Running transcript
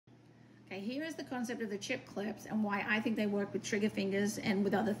Okay, here is the concept of the chip clips and why I think they work with trigger fingers and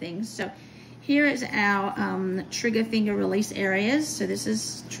with other things. So here is our trigger finger release areas. So this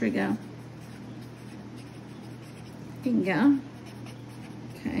is trigger finger,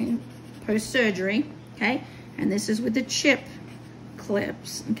 okay, post-surgery, okay, and this is with the chip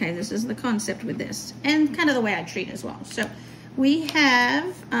clips, okay. This is the concept with this and kind of the way I treat as well. So we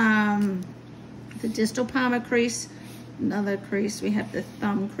have the distal palmar crease, another crease, we have the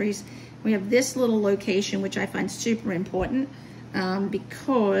thumb crease, we have this little location, which I find super important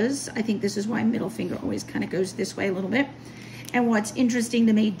because I think this is why middle finger always kind of goes this way a little bit. And what's interesting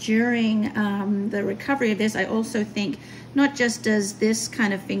to me during the recovery of this, I also think not just does this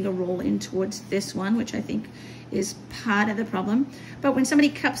kind of finger roll in towards this one, which I think is part of the problem, but when somebody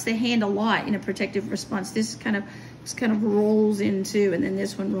cups their hand a lot in a protective response, this kind of rolls into, and then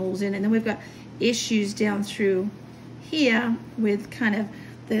this one rolls in, and then we've got issues down through here with kind of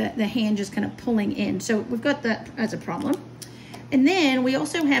the hand just kind of pulling in. So we've got that as a problem. And then we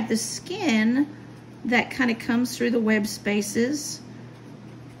also have the skin that kind of comes through the web spaces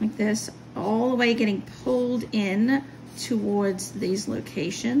like this, all the way getting pulled in towards these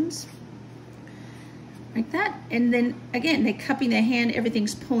locations like that. And then again, they're cupping their hand,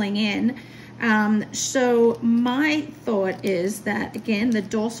 everything's pulling in. So my thought is that again, the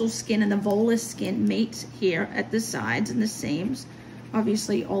dorsal skin and the volar skin meet here at the sides and the seams,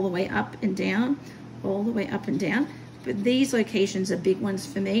 obviously all the way up and down, all the way up and down. But these locations are big ones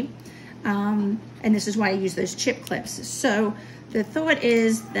for me. And this is why I use those chip clips. So the thought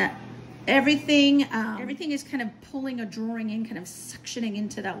is that everything is kind of pulling or drawing in, kind of suctioning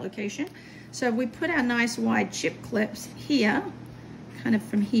into that location. So if we put our nice wide chip clips here, kind of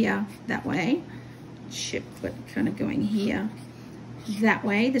from here that way, chip clip kind of going here that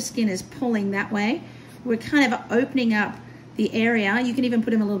way, the skin is pulling that way. We're kind of opening up the area. You can even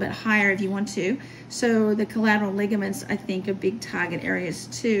put them a little bit higher if you want to. So the collateral ligaments, I think, are big target areas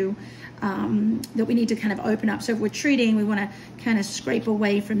too, that we need to kind of open up. So if we're treating, we want to kind of scrape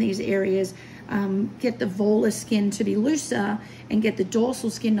away from these areas, get the volar skin to be looser and get the dorsal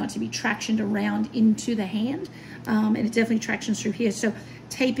skin not to be tractioned around into the hand. And it definitely tractions through here. So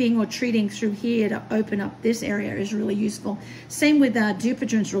taping or treating through here to open up this area is really useful. Same with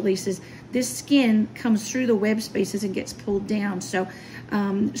Dupuytren's releases. This skin comes through the web spaces and gets pulled down. So,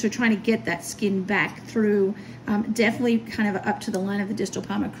 so trying to get that skin back through, definitely kind of up to the line of the distal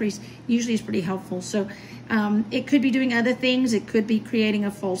palmar crease, usually is pretty helpful. So it could be doing other things. It could be creating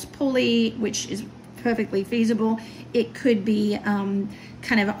a false pulley, which is perfectly feasible. It could be kind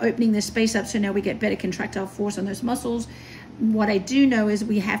of opening the space up so now we get better contractile force on those muscles. What I do know is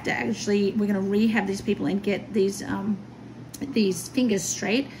we have to actually, we're going to rehab these people and get these fingers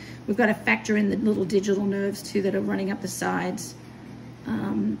straight. We've got to factor in the little digital nerves too that are running up the sides.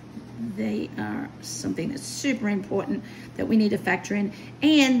 They are something that's super important that we need to factor in.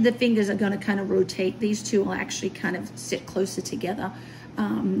 And the fingers are going to kind of rotate. These two will actually kind of sit closer together.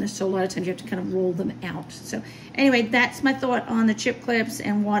 So a lot of times you have to kind of roll them out. So anyway, that's my thought on the chip clips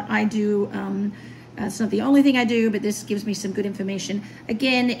and what I do. It's not the only thing I do, but this gives me some good information.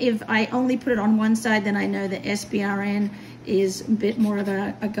 Again, if I only put it on one side, then I know that SBRN is a bit more of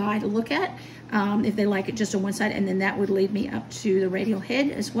a guide to look at if they like it just on one side, and then that would lead me up to the radial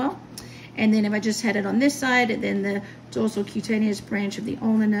head as well. And then if I just had it on this side, then the dorsal cutaneous branch of the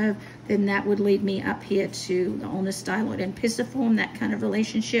ulnar nerve, then that would lead me up here to the ulnar styloid and pisiform, that kind of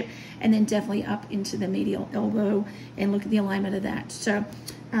relationship, and then definitely up into the medial elbow and look at the alignment of that. So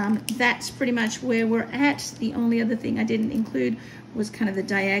that's pretty much where we're at. The only other thing I didn't include was kind of the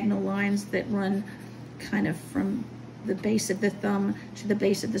diagonal lines that run kind of from the base of the thumb to the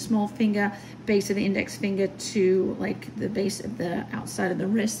base of the small finger, base of the index finger to like the base of the outside of the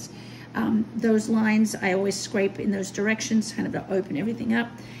wrist. Those lines I always scrape in those directions kind of to open everything up.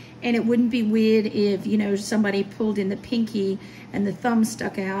 And it wouldn't be weird if, you know, somebody pulled in the pinky and the thumb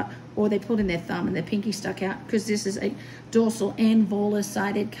stuck out, or they pulled in their thumb and the pinky stuck out, because this is a dorsal and volar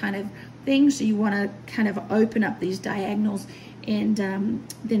sided kind of thing. So you want to kind of open up these diagonals, and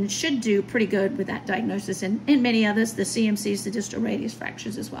then it should do pretty good with that diagnosis and many others, the CMCs, the distal radius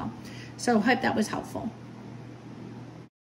fractures as well. So I hope that was helpful.